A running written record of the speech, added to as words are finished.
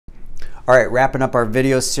All right, wrapping up our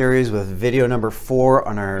video series with video number 4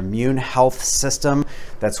 on our immune health system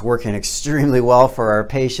that's working extremely well for our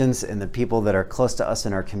patients and the people that are close to us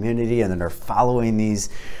in our community and that are following these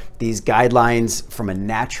guidelines from a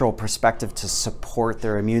natural perspective to support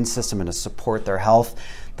their immune system and to support their health.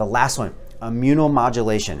 The last one,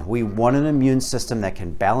 immunomodulation. We want an immune system that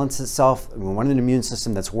can balance itself. We want an immune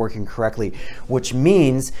system that's working correctly, which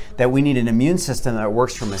means that we need an immune system that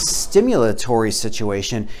works from a stimulatory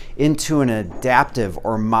situation into an adaptive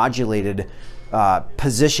or modulated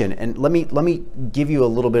position. And let me give you a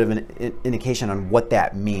little bit of an indication on what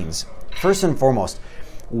that means. First and foremost,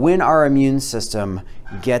 when our immune system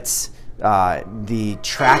gets the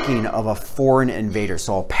tracking of a foreign invader,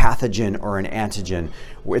 so a pathogen or an antigen,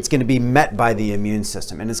 it's going to be met by the immune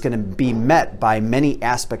system, and it's going to be met by many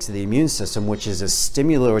aspects of the immune system, which is a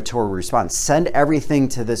stimulatory response. Send everything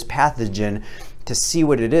to this pathogen to see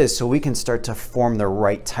what it is so we can start to form the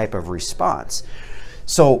right type of response.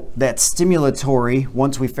 So that stimulatory,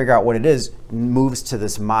 once we figure out what it is, moves to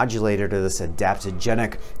this modulator, to this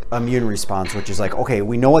adaptogenic immune response, which is like, okay,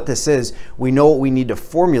 we know what this is. We know what we need to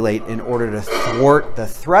formulate in order to thwart the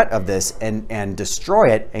threat of this and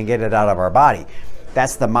destroy it and get it out of our body.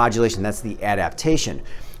 That's the modulation, that's the adaptation.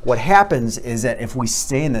 What happens is that if we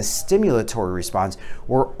stay in the stimulatory response,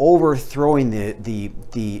 we're overthrowing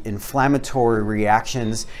the inflammatory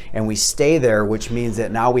reactions, and we stay there, which means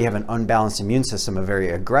that now we have an unbalanced immune system, a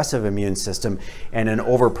very aggressive immune system, and an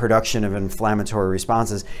overproduction of inflammatory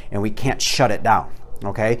responses, and we can't shut it down,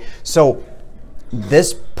 okay? So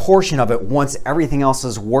this portion of it, once everything else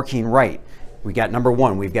is working right, we got number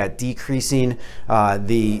one, we've got decreasing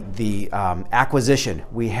the acquisition,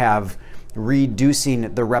 we have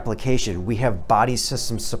reducing the replication, we have body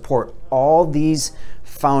system support. All these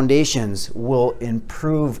foundations will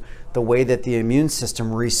improve the way that the immune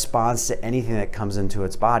system responds to anything that comes into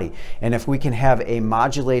its body. And if we can have a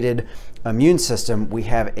modulated immune system, we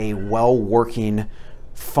have a well-working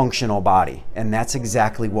functional body, and that's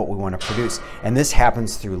exactly what we want to produce. And this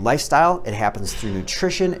happens through lifestyle, it happens through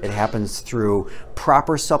nutrition, it happens through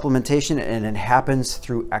proper supplementation, and it happens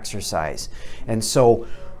through exercise. And so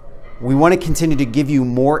we want to continue to give you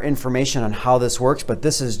more information on how this works, but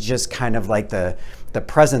this is just kind of like the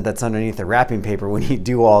present that's underneath the wrapping paper when you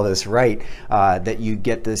do all this right, that you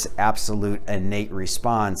get this absolute innate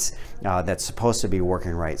response that's supposed to be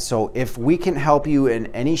working right. So if we can help you in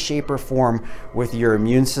any shape or form with your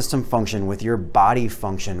immune system function, with your body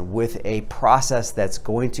function, with a process that's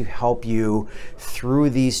going to help you through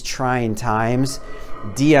these trying times,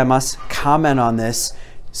 DM us, comment on this,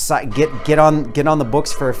 get on the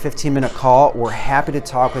books for a 15-minute call. We're happy to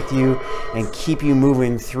talk with you and keep you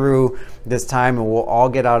moving through this time, and we'll all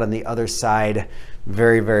get out on the other side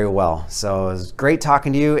very, very well. So it was great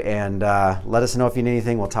talking to you, and let us know if you need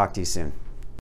anything. We'll talk to you soon.